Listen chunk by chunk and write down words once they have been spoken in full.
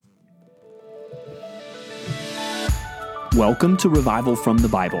Welcome to Revival from the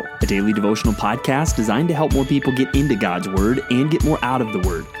Bible, a daily devotional podcast designed to help more people get into God's Word and get more out of the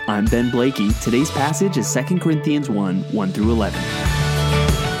Word. I'm Ben Blakey. Today's passage is 2 Corinthians 1 through 11.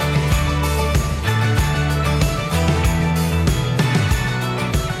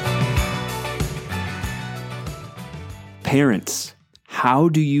 Parents, how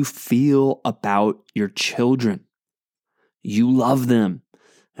do you feel about your children? You love them.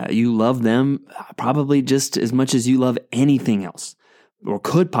 You love them probably just as much as you love anything else, or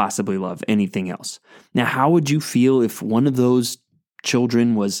could possibly love anything else. Now, how would you feel if one of those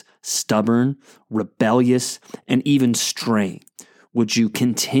children was stubborn, rebellious, and even straying? Would you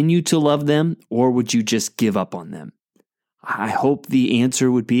continue to love them, or would you just give up on them? I hope the answer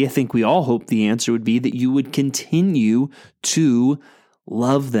would be, I think we all hope the answer would be that you would continue to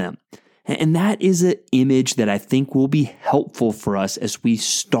love them. And that is an image that I think will be helpful for us as we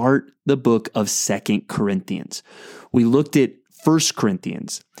start the book of 2 Corinthians. We looked at 1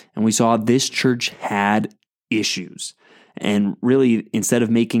 Corinthians, and we saw this church had issues. And really, instead of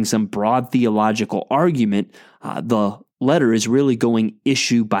making some broad theological argument, the letter is really going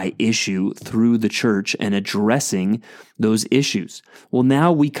issue by issue through the church and addressing those issues. Well,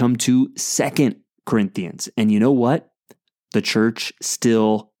 now we come to 2 Corinthians, and you know what? The church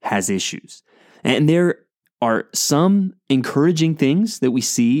still has issues. And there are some encouraging things that we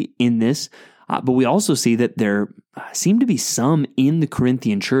see in this, but we also see that there seem to be some in the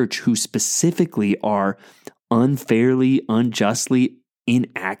Corinthian church who specifically are unfairly, unjustly,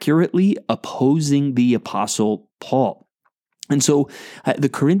 inaccurately opposing the Apostle Paul. And so the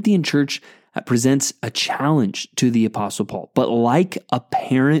Corinthian church presents a challenge to the Apostle Paul, but like a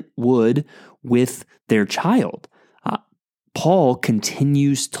parent would with their child, Paul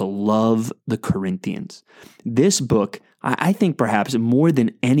continues to love the Corinthians. This book, I think perhaps more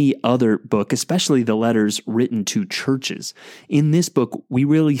than any other book, especially the letters written to churches, in this book, we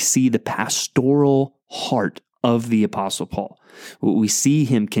really see the pastoral heart of the Apostle Paul. We see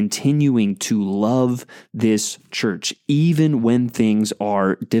him continuing to love this church, even when things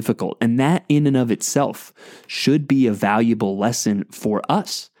are difficult. And that in and of itself should be a valuable lesson for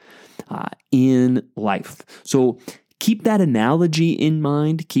us in life. So keep that analogy in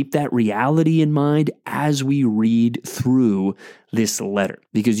mind, keep that reality in mind as we read through this letter,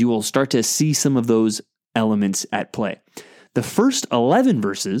 because you will start to see some of those elements at play. The first 11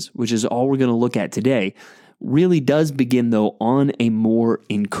 verses, which is all we're going to look at today, really does begin, though, on a more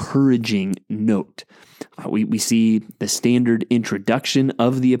encouraging note. We see the standard introduction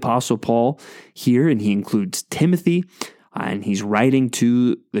of the Apostle Paul here, and he includes Timothy, and he's writing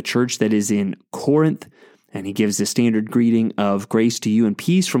to the church that is in Corinth. And he gives the standard greeting of grace to you and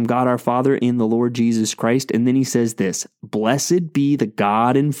peace from God our Father and the Lord Jesus Christ. And then he says this, "Blessed be the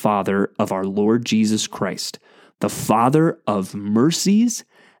God and Father of our Lord Jesus Christ, the Father of mercies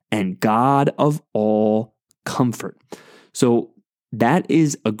and God of all comfort." So that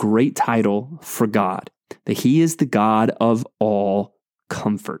is a great title for God, that he is the God of all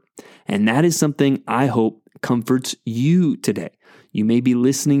comfort. And that is something I hope comforts you today. You may be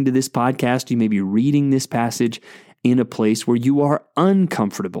listening to this podcast, you may be reading this passage in a place where you are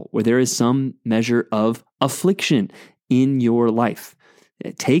uncomfortable, where there is some measure of affliction in your life.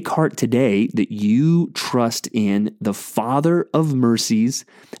 Take heart today that you trust in the Father of mercies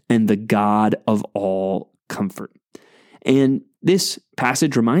and the God of all comfort. And this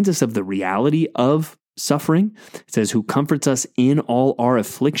passage reminds us of the reality of suffering. It says, "Who comforts us in all our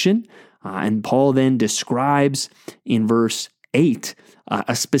affliction." And Paul then describes in verse 8,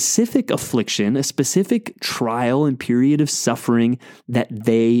 a specific affliction, a specific trial and period of suffering that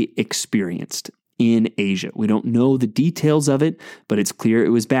they experienced in Asia. We don't know the details of it, but it's clear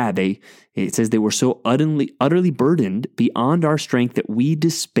it was bad. It says they were so utterly burdened beyond our strength that we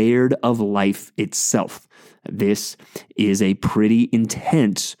despaired of life itself. This is a pretty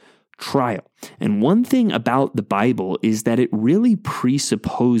intense trial. And one thing about the Bible is that it really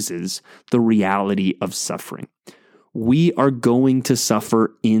presupposes the reality of suffering. We are going to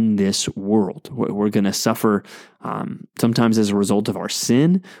suffer in this world. We're going to suffer sometimes as a result of our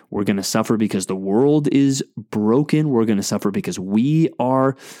sin. We're going to suffer because the world is broken. We're going to suffer because we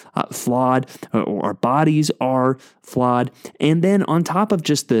are flawed, or our bodies are flawed. And then on top of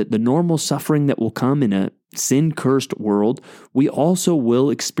just the normal suffering that will come in a sin-cursed world, we also will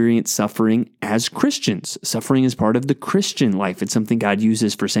experience suffering as Christians. Suffering is part of the Christian life. It's something God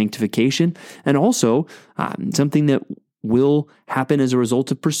uses for sanctification, and also something that will happen as a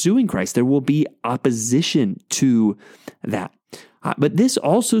result of pursuing Christ. There will be opposition to that. But this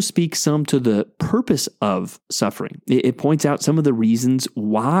also speaks some to the purpose of suffering. It points out some of the reasons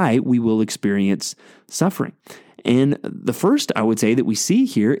why we will experience suffering. And the first I would say that we see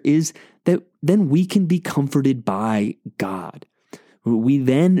here is that then we can be comforted by God. We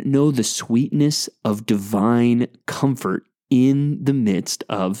then know the sweetness of divine comfort in the midst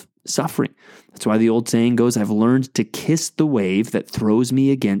of suffering. That's why the old saying goes, I've learned to kiss the wave that throws me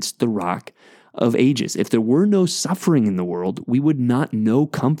against the rock of ages. If there were no suffering in the world, we would not know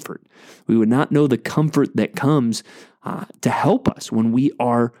comfort. We would not know the comfort that comes to help us when we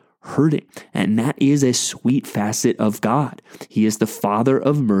are hurting. And that is a sweet facet of God. He is the Father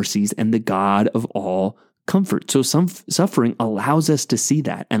of mercies and the God of all comfort. So some suffering allows us to see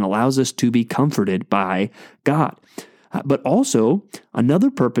that and allows us to be comforted by God. But also,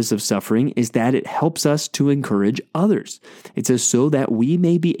 another purpose of suffering is that it helps us to encourage others. It says, so that we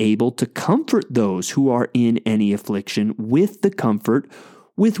may be able to comfort those who are in any affliction with the comfort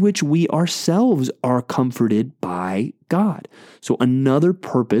with which we ourselves are comforted by God. So another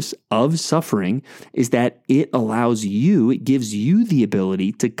purpose of suffering is that it gives you the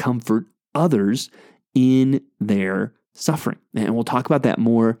ability to comfort others in their suffering. And we'll talk about that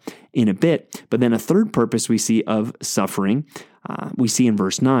more in a bit. But then a third purpose we see of suffering, we see in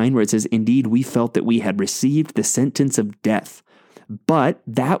verse 9 where it says, indeed, we felt that we had received the sentence of death, but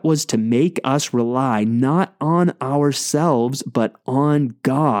that was to make us rely not on ourselves, but on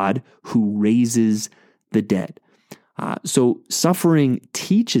God who raises the dead. So suffering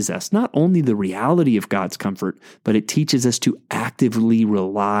teaches us not only the reality of God's comfort, but it teaches us to actively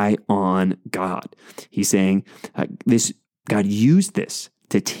rely on God. He's saying God used this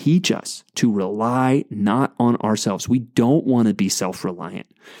to teach us to rely not on ourselves. We don't want to be self-reliant.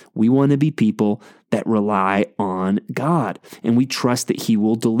 We want to be people that rely on God, and we trust that He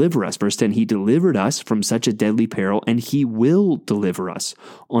will deliver us. Verse 10, He delivered us from such a deadly peril, and He will deliver us.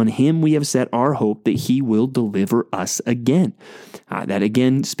 On Him we have set our hope that He will deliver us again. That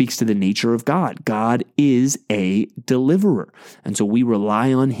again speaks to the nature of God. God is a deliverer, and so we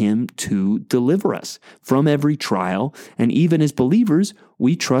rely on Him to deliver us from every trial, and even as believers,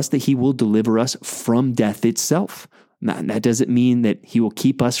 we trust that He will deliver us from death itself. Now, that doesn't mean that He will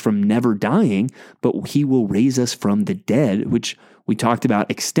keep us from never dying, but He will raise us from the dead, which we talked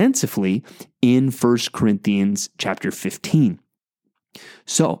about extensively in 1 Corinthians chapter 15.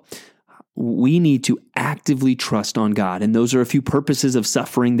 So we need to actively trust on God. And those are a few purposes of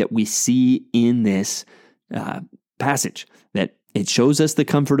suffering that we see in this passage, that it shows us the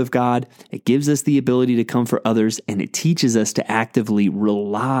comfort of God, it gives us the ability to comfort others, and it teaches us to actively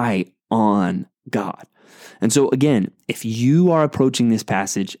rely on God. And so again, if you are approaching this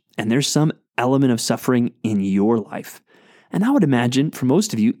passage and there's some element of suffering in your life, and I would imagine for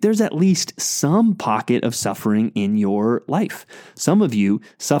most of you, there's at least some pocket of suffering in your life. Some of you,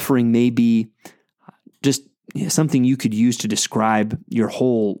 suffering may be just something you could use to describe your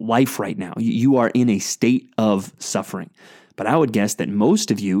whole life right now. You are in a state of suffering. But I would guess that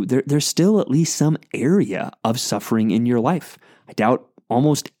most of you, there's still at least some area of suffering in your life. I doubt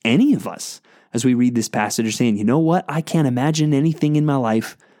almost any of us, as we read this passage, are saying, you know what? I can't imagine anything in my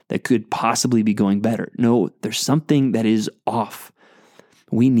life that could possibly be going better. No, there's something that is off.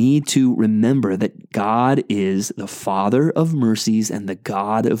 We need to remember that God is the Father of mercies and the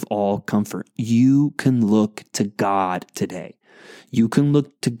God of all comfort. You can look to God today. You can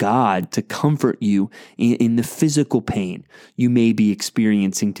look to God to comfort you in the physical pain you may be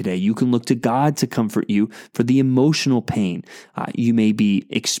experiencing today. You can look to God to comfort you for the emotional pain you may be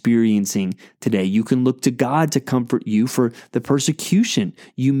experiencing today. You can look to God to comfort you for the persecution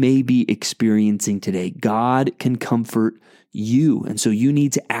you may be experiencing today. God can comfort you. And so you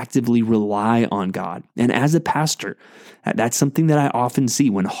need to actively rely on God. And as a pastor, that's something that I often see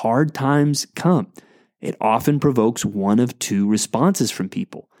when hard times come. It often provokes one of two responses from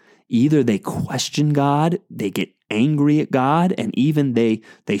people. Either they question God, they get angry at God, and even they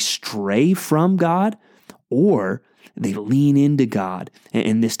stray from God, or they lean into God.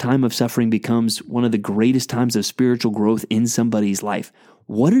 And this time of suffering becomes one of the greatest times of spiritual growth in somebody's life.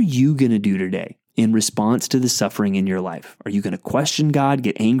 What are you going to do today in response to the suffering in your life? Are you going to question God,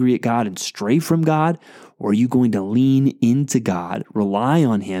 get angry at God, and stray from God? Or are you going to lean into God, rely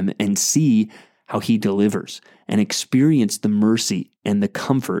on Him, and see how He delivers and experience the mercy and the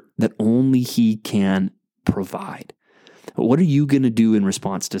comfort that only He can provide? What are you going to do in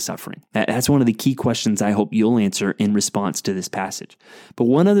response to suffering? That's one of the key questions I hope you'll answer in response to this passage. But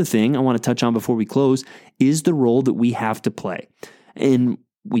one other thing I want to touch on before we close is the role that we have to play. And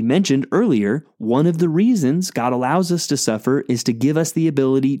we mentioned earlier, one of the reasons God allows us to suffer is to give us the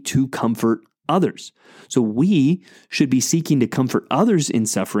ability to comfort others. So we should be seeking to comfort others in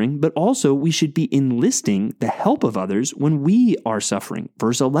suffering, but also we should be enlisting the help of others when we are suffering.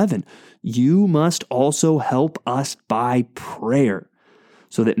 Verse 11, you must also help us by prayer,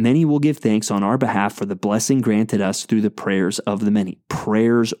 so that many will give thanks on our behalf for the blessing granted us through the prayers of the many.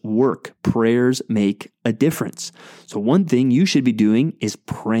 Prayers work. Prayers make a difference. So one thing you should be doing is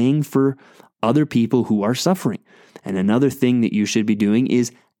praying for other people who are suffering. And another thing that you should be doing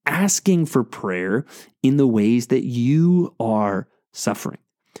is asking for prayer in the ways that you are suffering.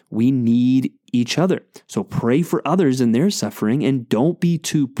 We need each other. So pray for others in their suffering, and don't be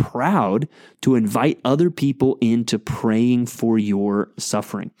too proud to invite other people into praying for your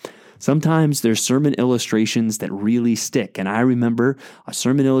suffering. Sometimes there's sermon illustrations that really stick. And I remember a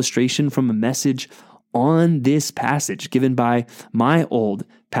sermon illustration from a message on this passage given by my old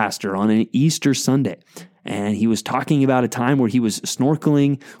pastor on an Easter Sunday. And he was talking about a time where he was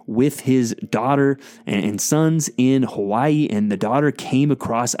snorkeling with his daughter and sons in Hawaii, and the daughter came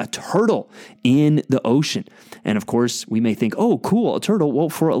across a turtle in the ocean. And of course, we may think, oh, cool, a turtle. Well,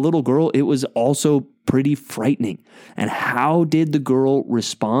 for a little girl, it was also pretty frightening. And how did the girl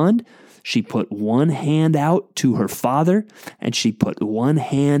respond? She put one hand out to her father, and she put one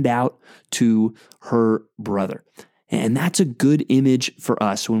hand out to her brother. And that's a good image for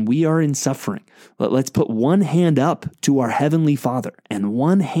us when we are in suffering. Let's put one hand up to our Heavenly Father and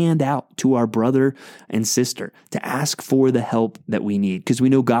one hand out to our brother and sister to ask for the help that we need. Because we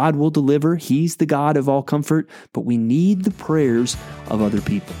know God will deliver. He's the God of all comfort, but we need the prayers of other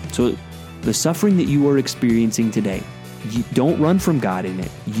people. So the suffering that you are experiencing today, you don't run from God in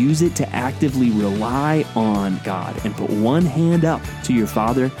it. Use it to actively rely on God and put one hand up to your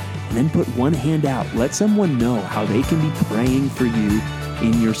Father and then put one hand out. Let someone know how they can be praying for you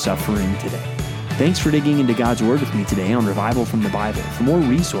in your suffering today. Thanks for digging into God's Word with me today on Revival from the Bible. For more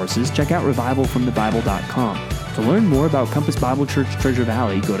resources, check out revivalfromthebible.com. To learn more about Compass Bible Church Treasure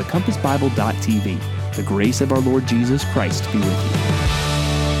Valley, go to compassbible.tv. The grace of our Lord Jesus Christ be with you.